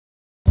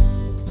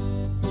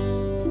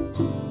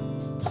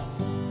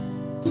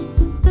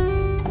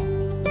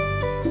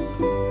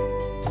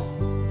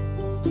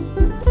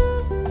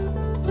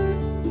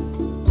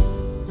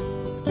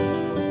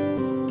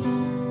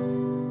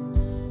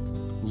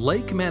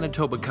Lake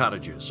Manitoba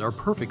Cottages are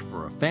perfect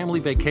for a family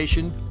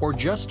vacation or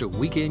just a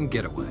weekend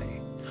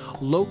getaway.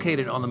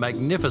 Located on the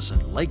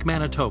magnificent Lake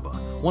Manitoba,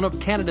 one of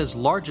Canada's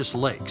largest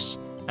lakes,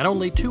 and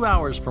only 2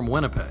 hours from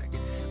Winnipeg,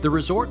 the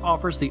resort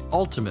offers the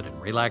ultimate in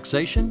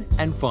relaxation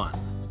and fun.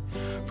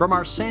 From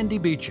our sandy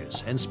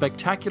beaches and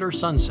spectacular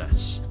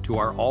sunsets to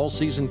our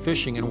all-season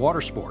fishing and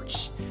water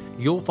sports,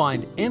 you'll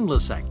find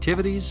endless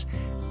activities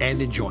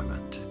and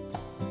enjoyment.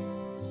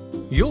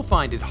 You'll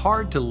find it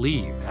hard to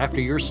leave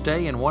after your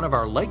stay in one of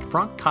our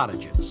lakefront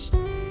cottages.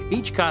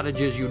 Each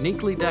cottage is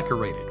uniquely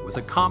decorated with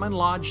a common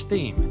lodge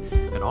theme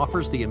and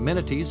offers the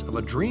amenities of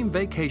a dream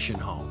vacation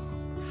home.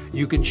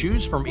 You can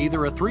choose from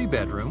either a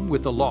 3-bedroom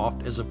with a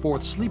loft as a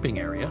 4th sleeping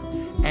area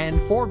and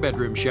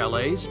 4-bedroom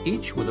chalets,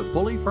 each with a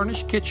fully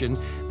furnished kitchen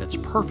that's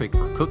perfect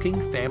for cooking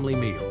family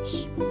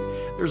meals.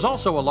 There's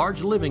also a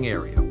large living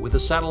area with a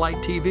satellite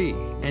TV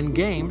and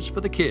games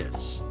for the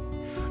kids.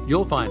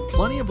 You'll find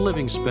plenty of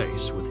living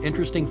space with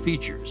interesting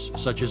features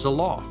such as a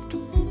loft,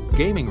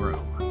 gaming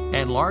room,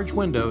 and large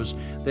windows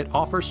that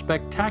offer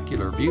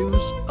spectacular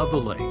views of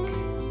the lake.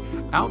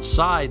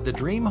 Outside, the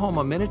dream home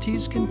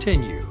amenities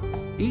continue.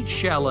 Each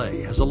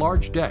chalet has a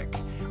large deck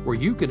where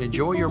you can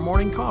enjoy your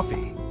morning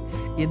coffee.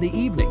 In the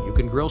evening, you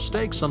can grill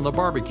steaks on the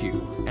barbecue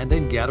and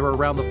then gather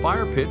around the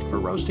fire pit for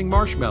roasting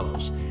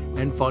marshmallows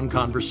and fun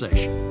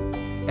conversation.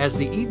 As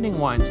the evening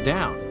winds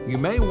down, you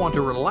may want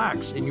to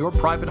relax in your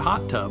private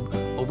hot tub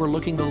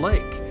overlooking the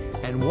lake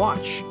and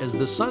watch as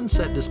the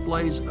sunset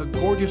displays a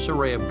gorgeous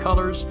array of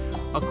colors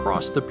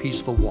across the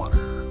peaceful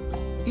water.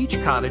 Each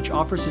cottage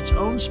offers its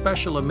own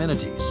special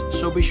amenities,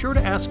 so be sure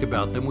to ask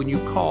about them when you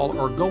call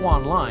or go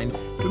online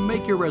to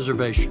make your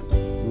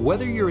reservation.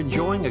 Whether you're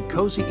enjoying a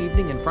cozy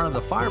evening in front of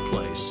the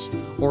fireplace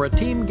or a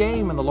team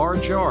game in the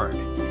large yard,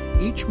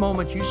 each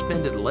moment you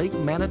spend at Lake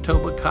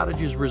Manitoba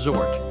Cottages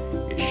Resort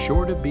is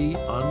sure to be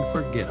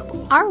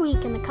unforgettable. Our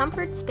week in the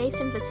comfort, space,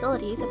 and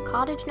facilities of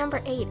Cottage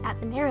Number 8 at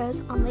the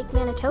Narrows on Lake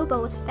Manitoba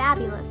was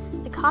fabulous.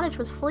 The cottage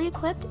was fully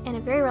equipped and a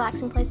very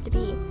relaxing place to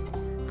be.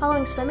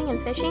 Following swimming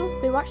and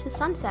fishing, we watched the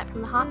sunset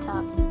from the hot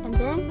tub, and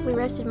then we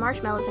roasted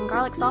marshmallows and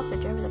garlic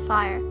sausage over the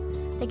fire.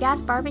 The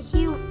gas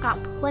barbecue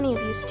got plenty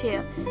of use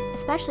too,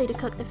 especially to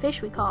cook the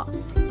fish we caught.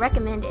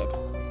 Recommended.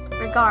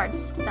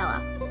 Regards,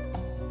 Bella.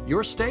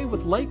 Your stay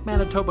with Lake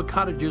Manitoba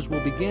Cottages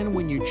will begin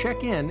when you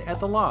check in at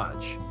the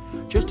lodge,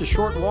 just a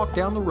short walk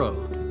down the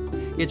road.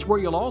 It's where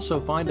you'll also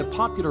find a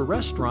popular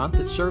restaurant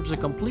that serves a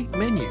complete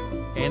menu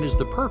and is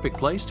the perfect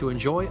place to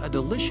enjoy a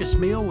delicious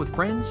meal with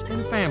friends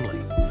and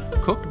family,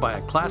 cooked by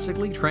a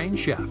classically trained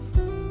chef.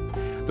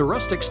 The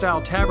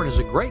rustic-style tavern is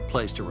a great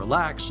place to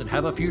relax and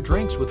have a few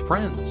drinks with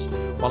friends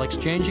while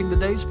exchanging the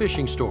day's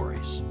fishing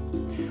stories.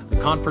 The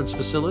conference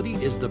facility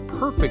is the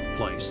perfect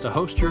place to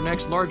host your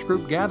next large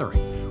group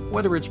gathering,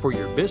 whether it's for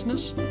your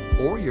business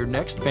or your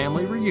next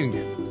family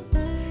reunion.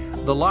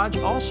 The lodge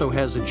also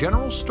has a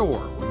general store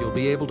where you'll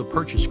be able to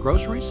purchase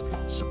groceries,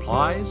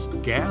 supplies,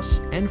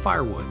 gas, and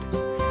firewood.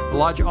 The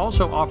lodge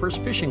also offers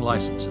fishing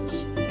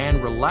licenses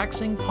and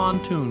relaxing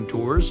pontoon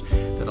tours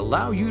that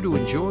allow you to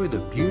enjoy the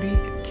beauty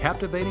and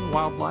captivating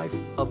wildlife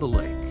of the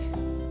lake.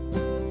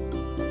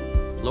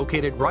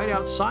 Located right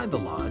outside the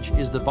lodge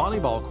is the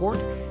volleyball court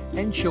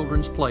and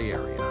children's play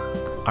area.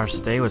 Our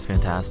stay was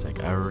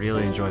fantastic. I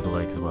really enjoyed the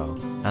lake as well.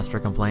 As for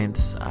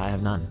complaints, I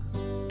have none.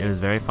 It was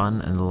very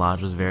fun, and the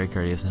lodge was very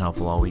courteous and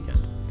helpful all weekend.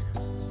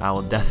 I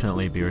will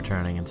definitely be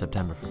returning in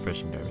September for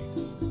Fishing Derby.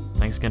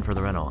 Thanks again for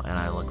the rental, and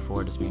I look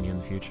forward to speaking to you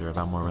in the future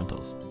about more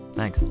rentals.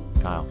 Thanks,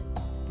 Kyle.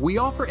 We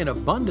offer an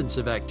abundance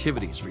of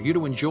activities for you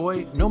to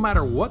enjoy no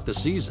matter what the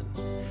season.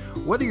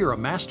 Whether you're a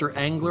master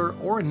angler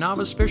or a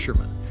novice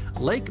fisherman,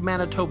 Lake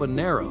Manitoba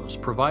Narrows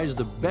provides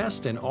the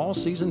best in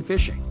all-season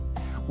fishing.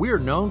 We are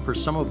known for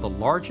some of the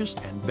largest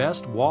and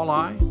best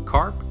walleye,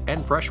 carp,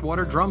 and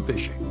freshwater drum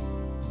fishing.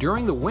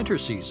 During the winter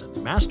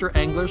season, master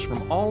anglers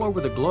from all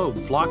over the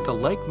globe flock to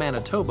Lake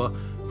Manitoba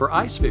for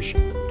ice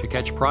fishing to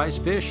catch prize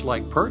fish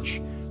like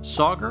perch,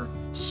 sauger,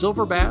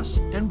 silver bass,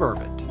 and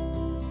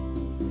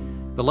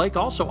burbot. The lake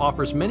also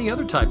offers many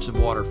other types of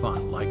water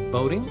fun like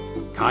boating,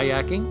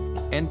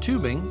 kayaking, and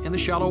tubing in the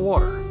shallow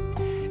water.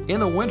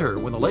 In the winter,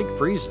 when the lake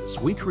freezes,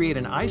 we create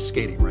an ice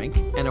skating rink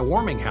and a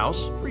warming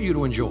house for you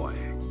to enjoy.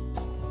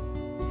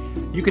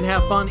 You can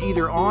have fun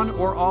either on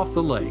or off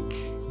the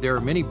lake. There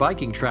are many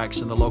biking tracks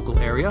in the local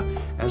area,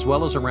 as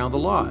well as around the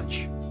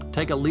lodge.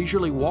 Take a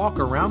leisurely walk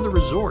around the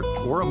resort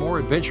or a more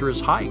adventurous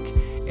hike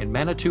in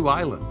Manitou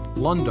Island,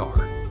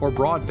 Lundar, or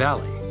Broad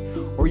Valley.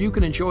 Or you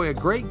can enjoy a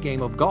great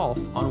game of golf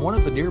on one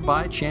of the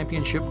nearby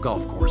championship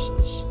golf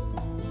courses.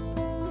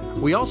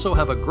 We also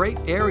have a great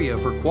area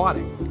for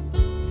quadding.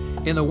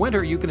 In the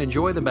winter, you can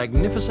enjoy the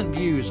magnificent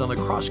views on the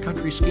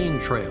cross-country skiing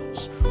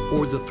trails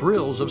or the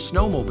thrills of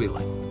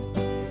snowmobiling.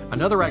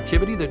 Another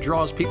activity that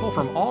draws people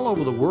from all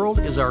over the world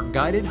is our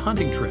guided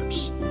hunting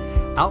trips.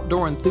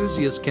 Outdoor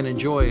enthusiasts can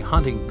enjoy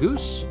hunting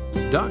goose,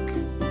 duck,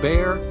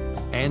 bear,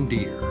 and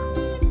deer.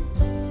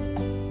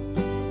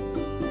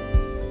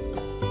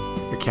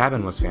 Your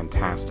cabin was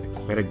fantastic.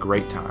 We had a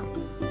great time.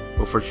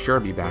 We'll for sure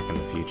be back in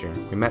the future.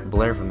 We met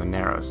Blair from the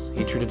Narrows.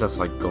 He treated us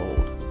like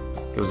gold.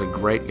 He was a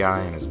great guy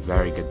and has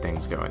very good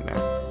things going there.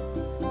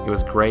 It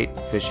was great,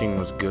 fishing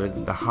was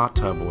good, the hot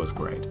tub was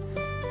great.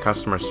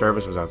 Customer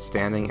service was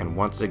outstanding, and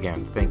once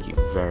again, thank you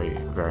very,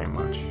 very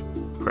much.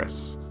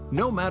 Chris.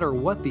 No matter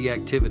what the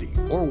activity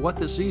or what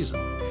the season,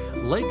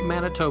 Lake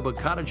Manitoba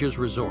Cottages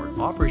Resort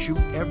offers you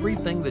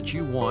everything that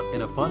you want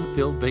in a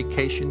fun-filled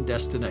vacation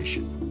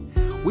destination.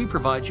 We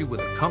provide you with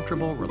a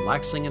comfortable,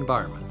 relaxing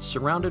environment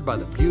surrounded by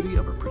the beauty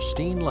of a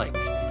pristine lake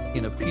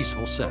in a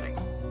peaceful setting.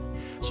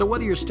 So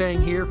whether you're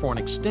staying here for an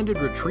extended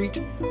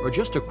retreat or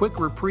just a quick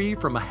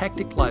reprieve from a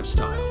hectic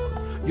lifestyle,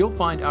 you'll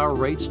find our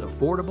rates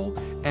affordable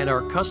and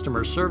our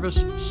customer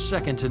service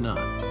second to none.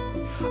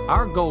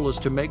 Our goal is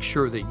to make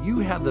sure that you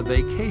have the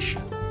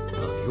vacation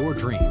of your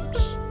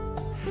dreams.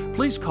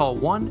 Please call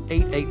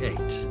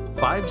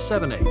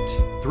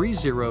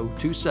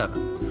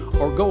 1-888-578-3027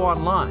 or go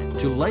online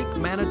to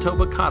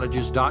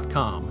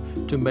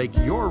LakeManitobaCottages.com to make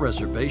your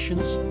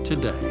reservations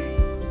today.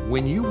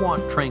 When you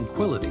want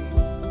tranquility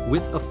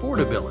with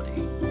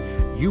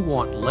affordability, you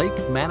want Lake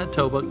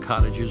Manitoba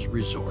Cottages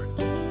Resort.